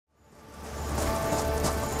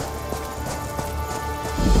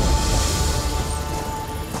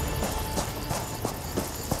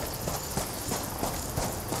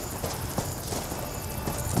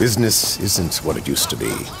Business isn't what it used to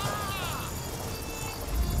be.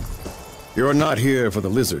 You're not here for the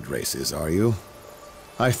lizard races, are you?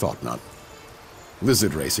 I thought not.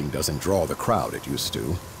 Lizard racing doesn't draw the crowd it used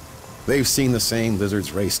to. They've seen the same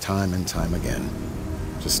lizards race time and time again.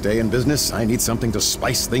 To stay in business, I need something to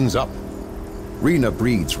spice things up. Rena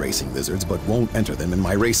breeds racing lizards, but won't enter them in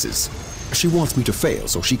my races. She wants me to fail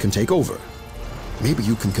so she can take over. Maybe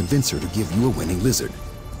you can convince her to give you a winning lizard.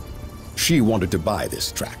 She wanted to buy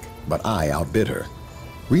this track, but I outbid her.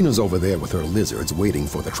 Rena's over there with her lizards waiting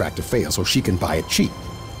for the track to fail so she can buy it cheap.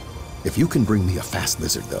 If you can bring me a fast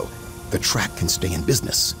lizard, though, the track can stay in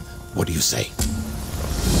business. What do you say?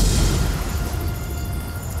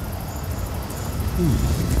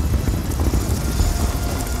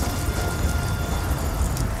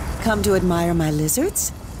 Come to admire my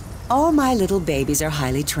lizards? All my little babies are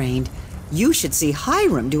highly trained. You should see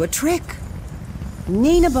Hiram do a trick.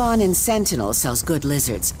 Ninabon in Sentinel sells good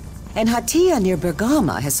lizards, and Hatia near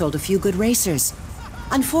Bergama has sold a few good racers.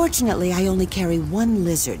 Unfortunately, I only carry one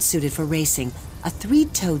lizard suited for racing, a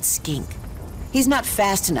three-toed skink. He's not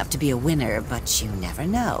fast enough to be a winner, but you never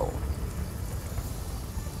know.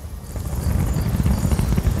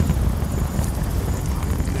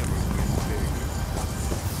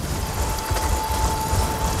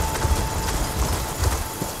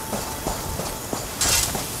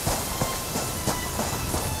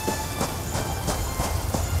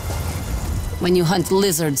 When you hunt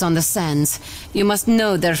lizards on the sands, you must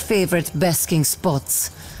know their favorite basking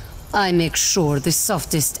spots. I make sure the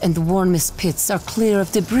softest and warmest pits are clear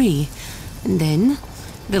of debris, and then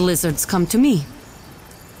the lizards come to me.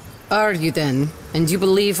 Are you then? And you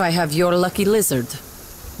believe I have your lucky lizard?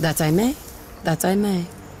 That I may, that I may.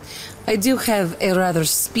 I do have a rather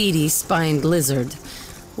speedy spined lizard.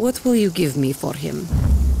 What will you give me for him?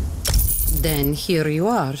 Then here you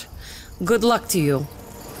are. Good luck to you.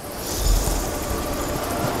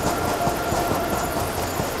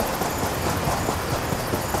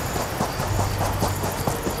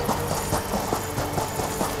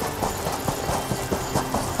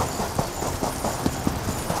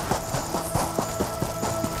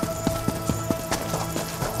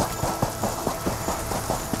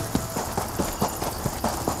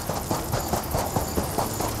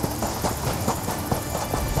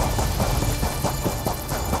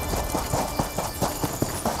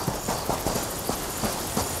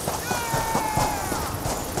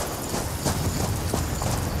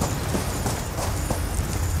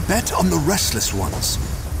 Bet on the restless ones.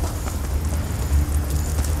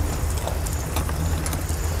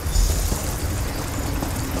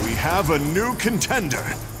 We have a new contender.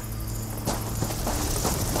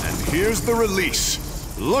 And here's the release.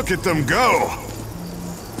 Look at them go!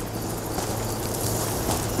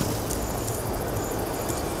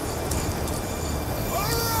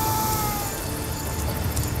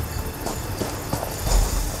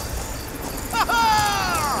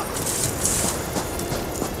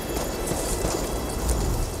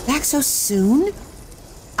 So soon?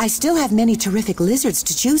 I still have many terrific lizards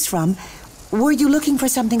to choose from. Were you looking for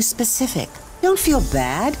something specific? Don't feel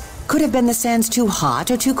bad. Could have been the sands too hot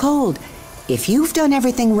or too cold. If you've done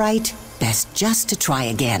everything right, best just to try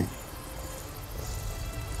again.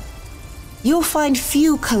 You'll find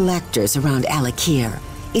few collectors around Alik'r.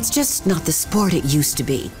 It's just not the sport it used to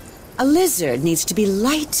be. A lizard needs to be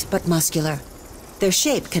light but muscular. Their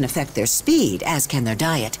shape can affect their speed, as can their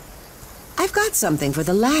diet. I've got something for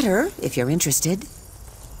the latter, if you're interested.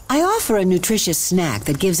 I offer a nutritious snack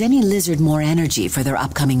that gives any lizard more energy for their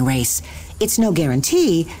upcoming race. It's no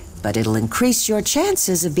guarantee, but it'll increase your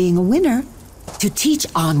chances of being a winner. To teach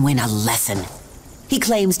Onwyn a lesson. He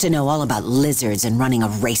claims to know all about lizards and running a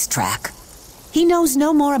racetrack. He knows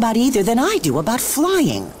no more about either than I do about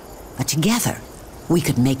flying. But together, we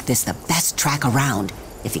could make this the best track around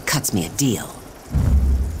if he cuts me a deal.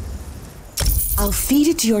 I'll feed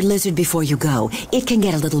it to your lizard before you go. It can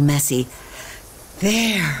get a little messy.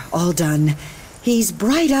 There, all done. He's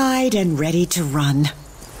bright-eyed and ready to run.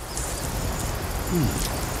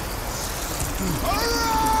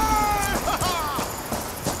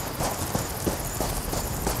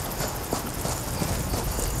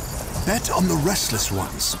 Bet on the restless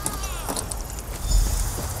ones.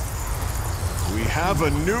 We have a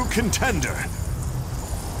new contender.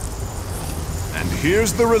 And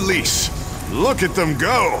here's the release. Look at them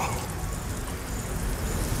go!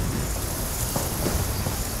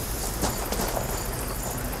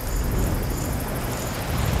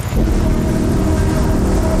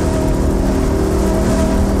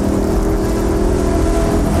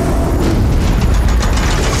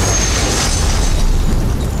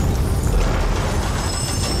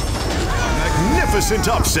 magnificent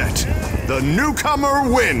upset. The newcomer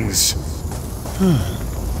wins.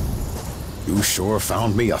 You sure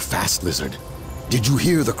found me a fast lizard. Did you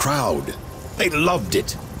hear the crowd? They loved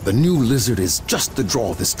it. The new lizard is just the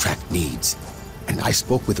draw this track needs. And I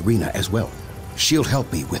spoke with Rena as well. She'll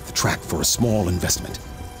help me with the track for a small investment.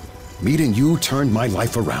 Meeting you turned my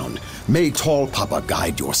life around. May Tall Papa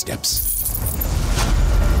guide your steps.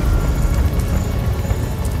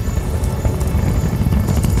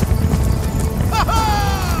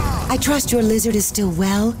 I trust your lizard is still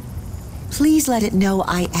well. Please let it know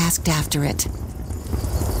I asked after it.